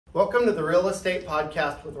Welcome to the Real Estate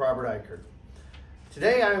Podcast with Robert Eichert.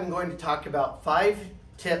 Today I'm going to talk about 5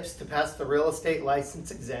 tips to pass the real estate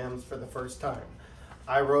license exams for the first time.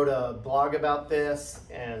 I wrote a blog about this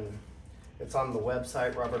and it's on the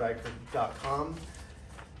website roberteichert.com.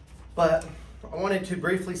 But I wanted to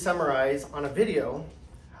briefly summarize on a video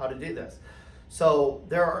how to do this. So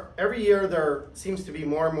every year there seems to be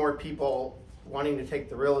more and more people wanting to take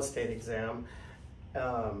the real estate exam.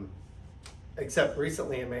 Except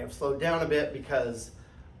recently it may have slowed down a bit because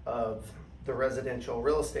of the residential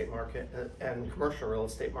real estate market and commercial real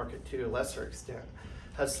estate market to a lesser extent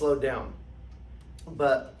has slowed down.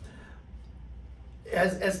 But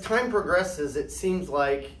as time progresses, it seems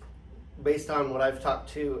like, based on what I've talked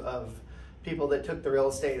to of people that took the real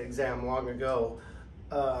estate exam long ago,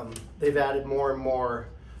 they've added more and more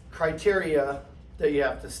criteria that you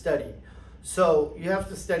have to study. So you have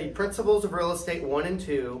to study Principles of Real Estate 1 and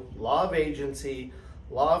 2, Law of Agency,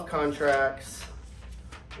 Law of Contracts,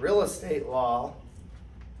 Real Estate Law,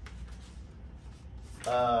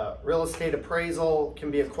 Real Estate Appraisal can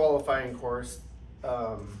be a qualifying course.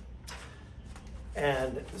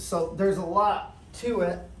 And so there's a lot to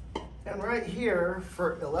it. And right here,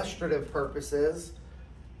 for illustrative purposes,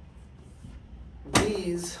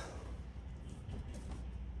 these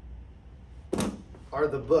are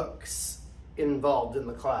the books involved in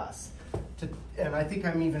the class. And I think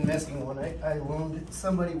I'm even missing one. I loaned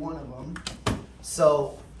somebody one of them.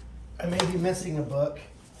 So I may be missing a book.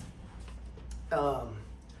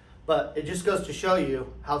 But it just goes to show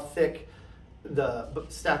you how thick the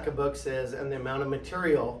stack of books is and the amount of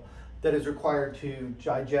material that is required to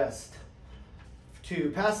digest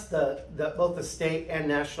to pass both the state and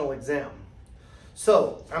national exam.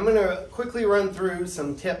 So I'm going to quickly run through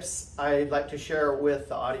some tips I'd like to share with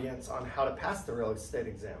the audience on how to pass the real estate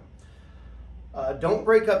exam. Don't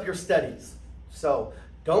break up your studies. So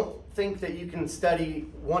don't think that you can study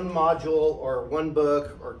one module or one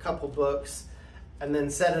book or a couple books and then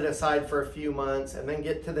set it aside for a few months and then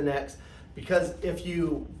get to the next. Because if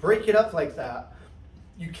you break it up like that,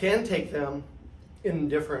 you can take them in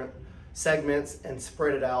different segments and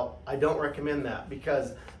spread it out. I don't recommend that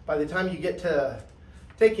because by the time you get to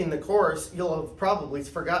taking the course, you'll have probably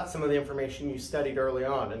forgot some of the information you studied early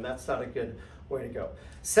on, and that's not a good way to go.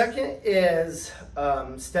 Second is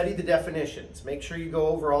study the definitions. Make sure you go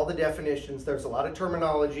over all the definitions. There's a lot of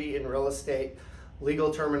terminology in real estate,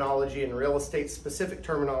 legal terminology and real estate specific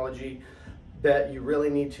terminology that you really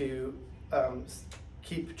need to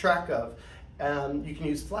keep track of. You can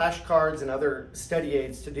use flashcards and other study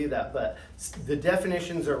aids to do that, but the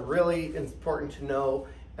definitions are really important to know,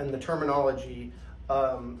 and the terminology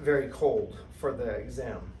very cold for the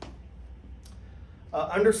exam.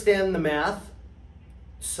 Understand the math.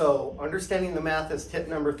 So understanding the math is tip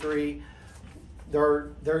number 3.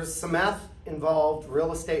 There's some math involved,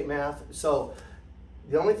 real estate math. So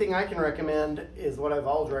the only thing I can recommend is what I've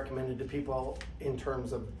always recommended to people in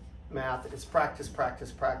terms of math is practice,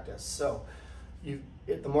 practice, practice. So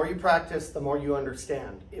the more you practice, the more you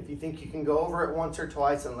understand. If you think you can go over it once or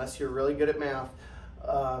twice, unless you're really good at math,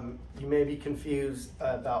 you may be confused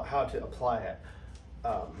about how to apply it.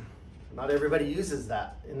 Not everybody uses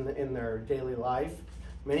that in their daily life.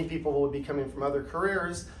 Many people will be coming from other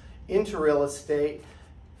careers into real estate,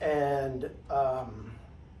 and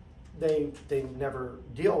they never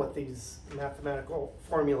deal with these mathematical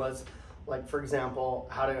formulas, like, for example,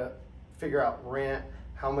 how to figure out rent,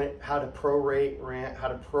 how to prorate rent, how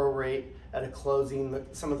to prorate at a closing,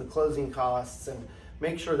 some of the closing costs, and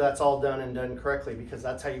make sure that's all done and done correctly, because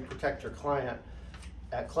that's how you protect your client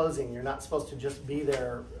at closing. You're not supposed to just be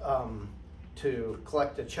there to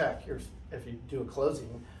collect a check. If you do a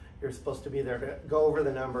closing, you're supposed to be there to go over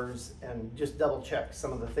the numbers and just double check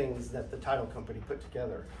some of the things that the title company put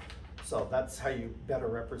together. So that's how you better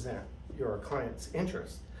represent your client's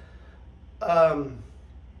interest. The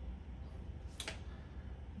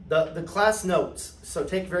class notes. So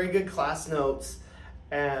take very good class notes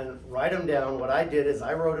and write them down. What I did is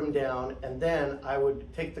I wrote them down, and then I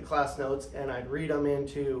would take the class notes and I'd read them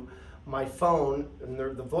into my phone, and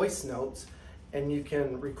they're the voice notes. And you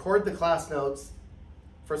can record the class notes.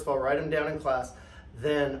 First of all, write them down in class,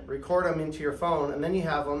 then record them into your phone, and then you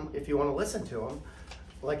have them if you want to listen to them,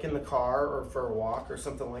 like in the car or for a walk or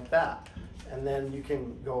something like that. And then you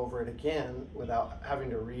can go over it again without having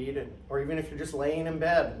to read, or even if you're just laying in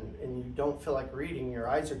bed and you don't feel like reading, your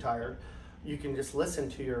eyes are tired, you can just listen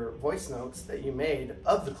to your voice notes that you made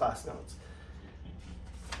of the class notes.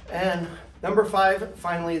 And number 5,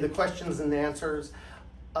 finally, the questions and answers.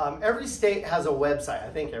 Every state has a website. I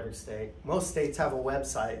think every state, most states have a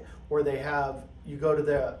website where they have, you go to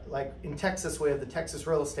the, like in Texas, we have the Texas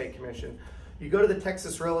Real Estate Commission. You go to the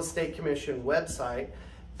Texas Real Estate Commission website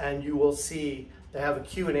and you will see they have a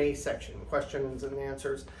Q&A section, questions and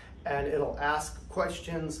answers, and it'll ask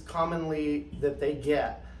questions commonly that they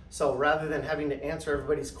get. So rather than having to answer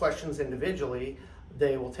everybody's questions individually,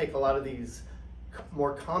 they will take a lot of these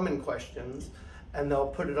more common questions and they'll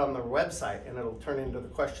put it on their website and it'll turn into the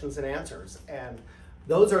questions and answers. And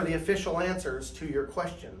those are the official answers to your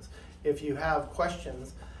questions. If you have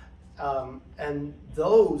questions, and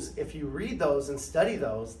those, if you read those and study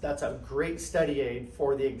those, that's a great study aid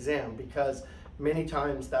for the exam, because many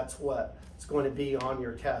times that's what's going to be on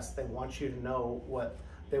your test. They want you to know what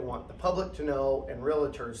they want the public to know and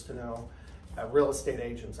realtors to know, real estate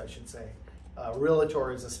agents, I should say.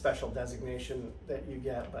 Realtor is a special designation that you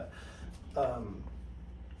get,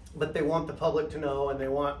 but they want the public to know and they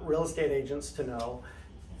want real estate agents to know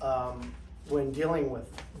when dealing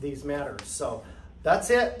with these matters. So that's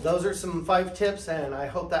it. Those are some 5 tips and I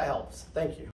hope that helps. Thank you.